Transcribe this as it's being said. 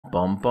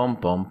Bum bum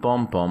bum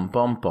bum bum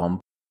bum bum.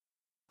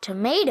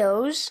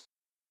 Tomatoes?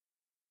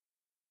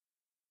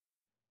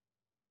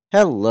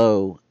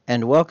 Hello,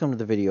 and welcome to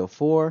the video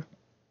for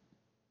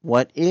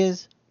what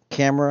is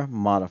camera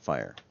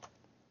modifier.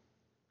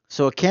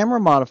 So a camera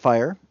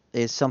modifier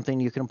is something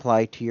you can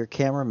apply to your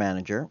camera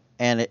manager,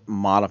 and it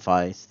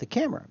modifies the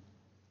camera.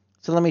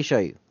 So let me show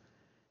you.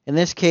 In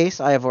this case,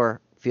 I have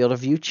our field of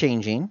view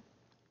changing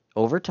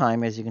over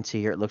time. As you can see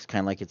here, it looks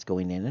kind of like it's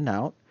going in and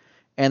out.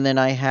 And then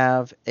I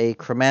have a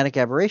chromatic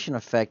aberration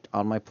effect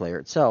on my player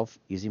itself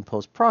using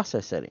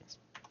post-process settings.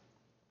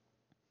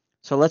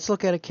 So let's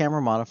look at a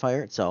camera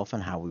modifier itself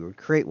and how we would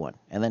create one,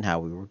 and then how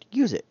we would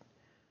use it.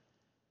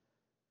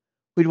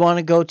 We'd want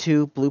to go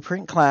to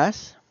Blueprint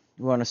class.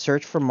 We want to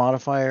search for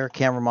modifier,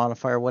 camera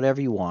modifier,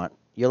 whatever you want.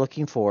 You're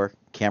looking for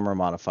camera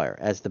modifier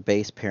as the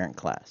base parent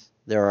class.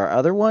 There are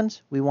other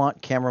ones. We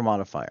want camera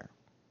modifier.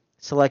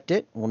 Select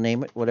it. We'll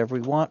name it whatever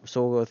we want.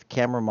 So we'll go with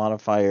camera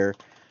modifier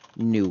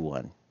new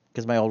one,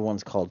 because my old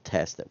one's called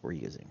test that we're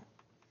using.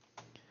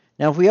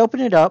 Now if we open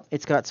it up,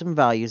 it's got some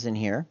values in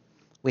here.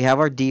 We have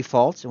our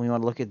defaults, and we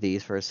want to look at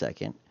these for a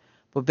second.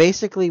 But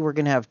basically, we're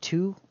going to have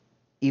two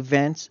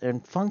events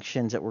and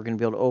functions that we're going to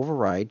be able to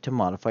override to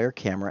modify our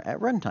camera at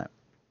runtime.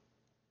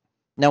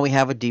 Now we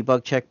have a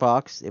debug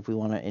checkbox if we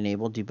want to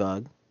enable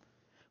debug.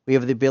 We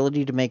have the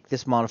ability to make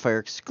this modifier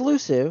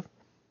exclusive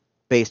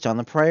based on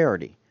the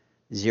priority.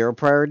 0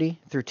 priority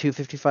through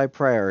 255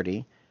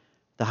 priority.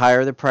 The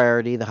higher the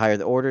priority, the higher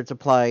the order it's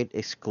applied.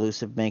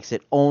 Exclusive makes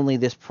it only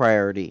this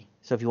priority.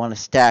 So if you want to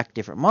stack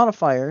different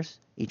modifiers,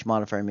 each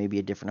modifier may be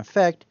a different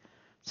effect.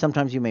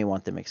 Sometimes you may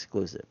want them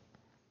exclusive.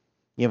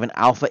 You have an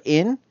alpha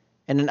in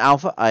and an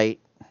alpha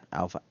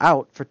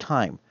out for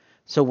time.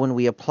 So when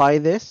we apply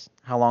this,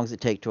 how long does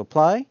it take to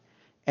apply?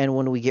 And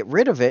when we get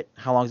rid of it,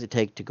 how long does it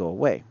take to go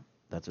away?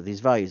 That's what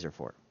these values are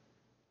for.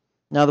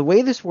 Now the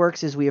way this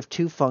works is we have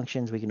two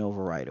functions we can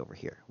override over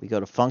here. We go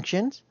to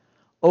functions,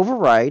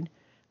 override,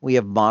 we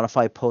have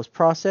modify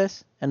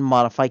post-process and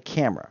modify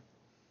camera.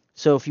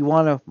 So if you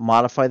want to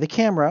modify the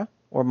camera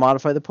or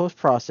modify the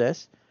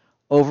post-process,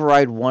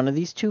 override one of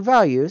these two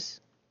values,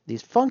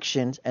 these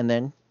functions, and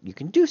then you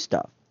can do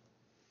stuff.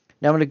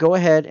 Now I'm going to go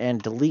ahead and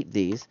delete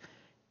these.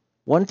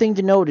 One thing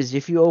to note is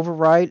if you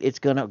override, it's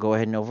going to go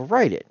ahead and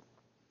override it.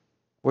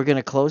 We're going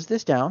to close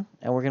this down,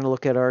 and we're going to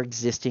look at our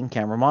existing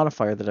camera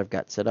modifier that I've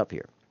got set up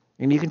here.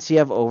 And you can see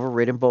I've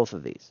overridden both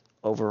of these,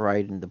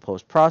 overriding the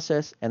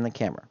post-process and the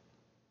camera.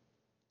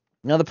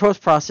 Now the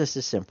post-process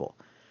is simple.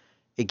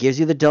 It gives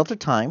you the delta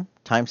time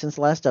since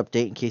the last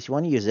update in case you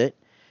want to use it,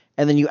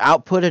 and then you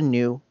output a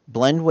new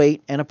blend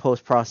weight and a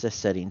post-process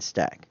setting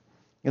stack.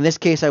 In this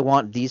case, I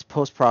want these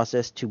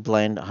post-process to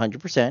blend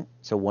 100%,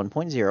 so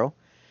 1.0,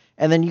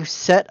 and then you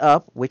set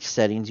up which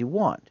settings you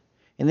want.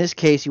 In this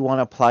case, you want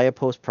to apply a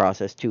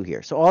post-process to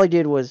here. So all I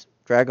did was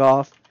drag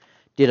off,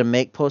 did a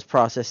make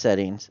post-process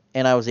settings,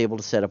 and I was able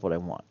to set up what I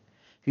want.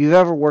 If you've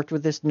ever worked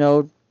with this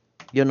node,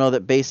 you'll know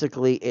that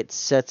basically it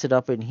sets it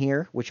up in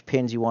here, which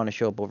pins you want to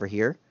show up over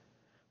here.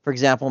 For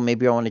example,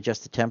 maybe I want to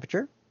adjust the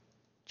temperature.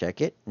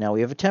 Check it. Now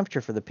we have a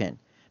temperature for the pin.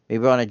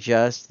 Maybe I want to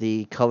adjust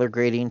the color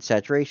grading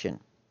saturation.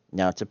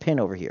 Now it's a pin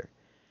over here.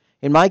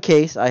 In my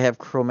case, I have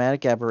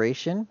chromatic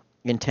aberration,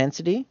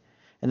 intensity,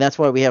 and that's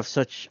why we have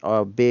such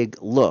a big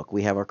look.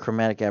 We have our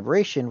chromatic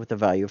aberration with a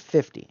value of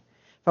 50. If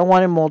I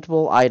wanted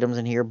multiple items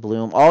in here,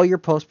 bloom, all your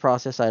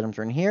post-process items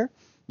are in here.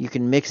 You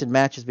can mix and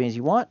match as many as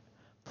you want,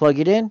 plug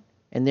it in,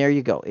 and there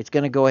you go. It's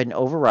going to go ahead and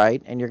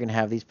override, and you're going to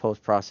have these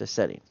post-process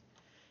settings.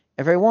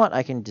 If I want,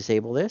 I can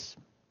disable this.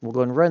 We'll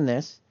go and run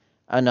this.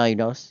 And now you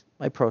notice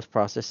my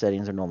post-process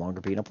settings are no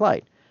longer being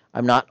applied.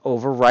 I'm not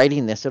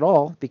overriding this at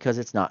all because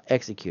it's not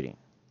executing.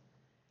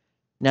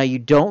 Now you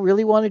don't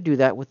really want to do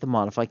that with the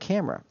modify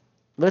camera.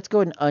 Let's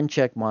go ahead and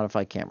uncheck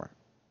modify camera.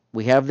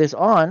 We have this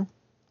on,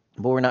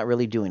 but we're not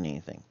really doing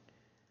anything.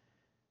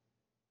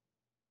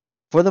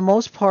 For the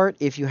most part,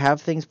 if you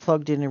have things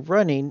plugged in and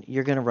running,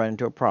 you're going to run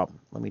into a problem.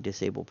 Let me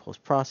disable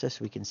post-process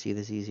so we can see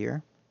this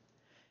easier.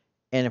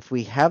 And if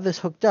we have this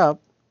hooked up,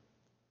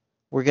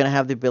 we're going to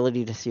have the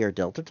ability to see our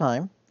delta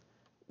time.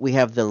 We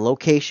have the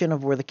location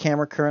of where the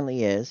camera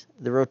currently is,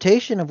 the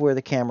rotation of where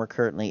the camera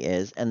currently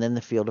is, and then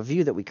the field of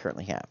view that we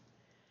currently have.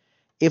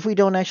 If we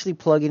don't actually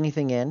plug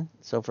anything in,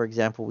 so for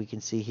example, we can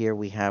see here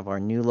we have our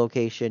new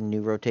location,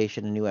 new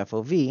rotation, and new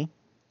FOV,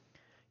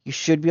 you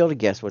should be able to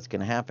guess what's going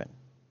to happen.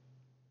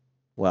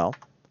 Well,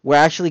 we're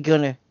actually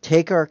going to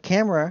take our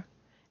camera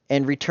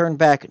and return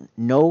back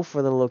no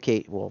for the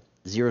location, well,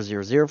 000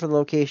 for the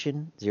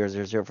location,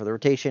 000 for the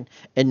rotation,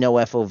 and no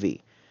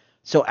FOV.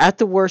 So at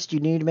the worst, you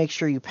need to make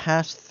sure you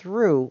pass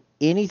through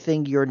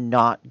anything you're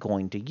not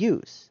going to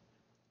use.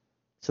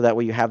 So that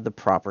way you have the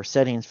proper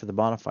settings for the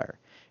modifier.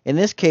 In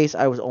this case,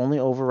 I was only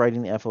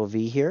overriding the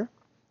FOV here.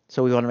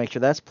 So we want to make sure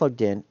that's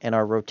plugged in, and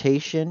our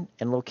rotation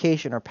and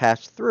location are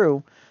passed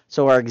through,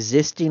 so our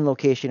existing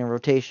location and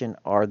rotation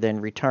are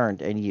then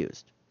returned and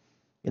used.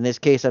 In this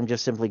case, I'm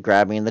just simply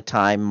grabbing the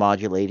time,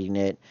 modulating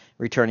it,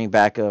 returning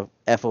back a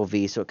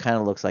FOV, so it kind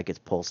of looks like it's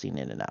pulsing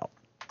in and out.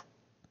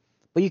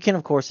 But you can,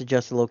 of course,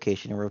 adjust the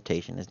location and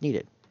rotation as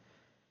needed.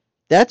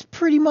 That's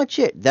pretty much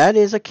it. That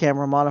is a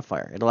camera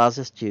modifier. It allows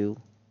us to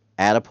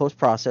add a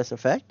post-process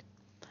effect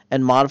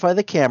and modify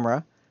the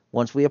camera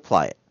once we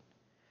apply it.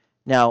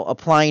 Now,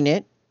 applying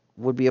it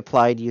would be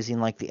applied using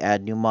like the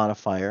add new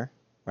modifier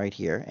right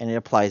here, and it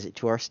applies it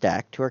to our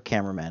stack, to our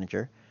camera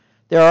manager.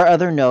 There are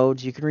other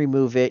nodes. You can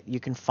remove it. You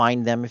can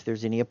find them if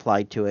there's any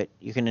applied to it.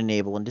 You can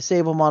enable and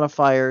disable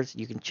modifiers.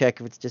 You can check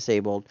if it's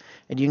disabled,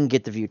 and you can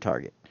get the view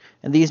target.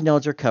 And these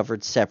nodes are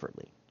covered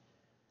separately.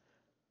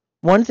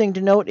 One thing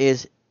to note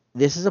is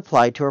this is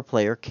applied to our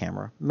player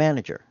camera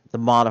manager, the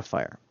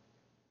modifier.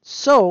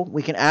 So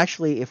we can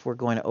actually, if we're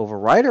going to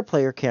override our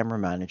player camera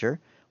manager,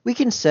 we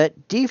can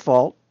set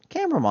default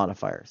camera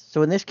modifiers.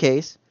 So in this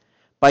case,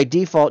 by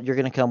default, you're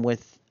going to come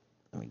with,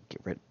 let me get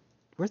rid,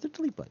 where's the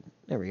delete button?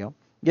 There we go.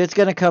 It's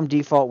going to come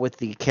default with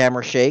the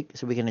camera shake,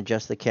 so we can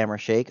adjust the camera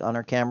shake on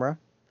our camera.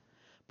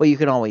 But you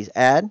can always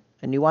add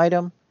a new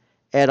item,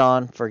 add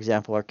on, for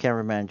example, our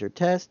camera manager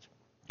test,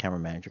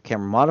 camera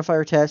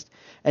modifier test.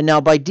 And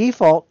now by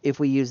default, if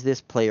we use this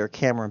player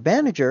camera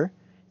manager,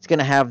 it's going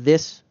to have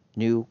this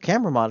new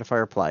camera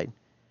modifier applied.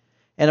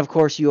 And of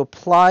course, you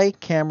apply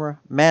camera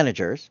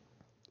managers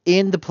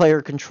in the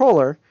player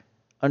controller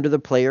under the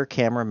player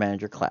camera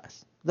manager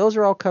class. Those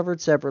are all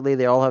covered separately.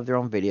 They all have their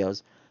own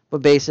videos.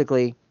 But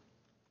basically,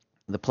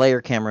 the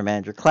player camera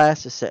manager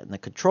class is set in the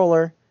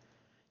controller.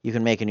 You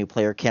can make a new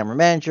player camera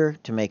manager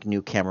to make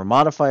new camera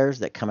modifiers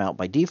that come out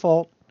by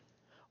default.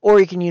 Or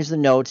you can use the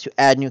nodes to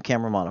add new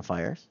camera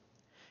modifiers.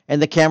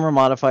 And the camera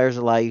modifiers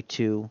allow you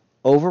to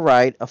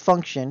override a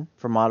function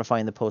for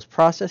modifying the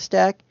post-process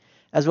stack,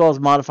 as well as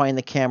modifying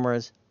the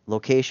camera's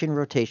location,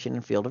 rotation,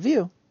 and field of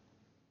view.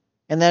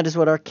 And that is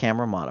what our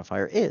camera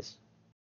modifier is.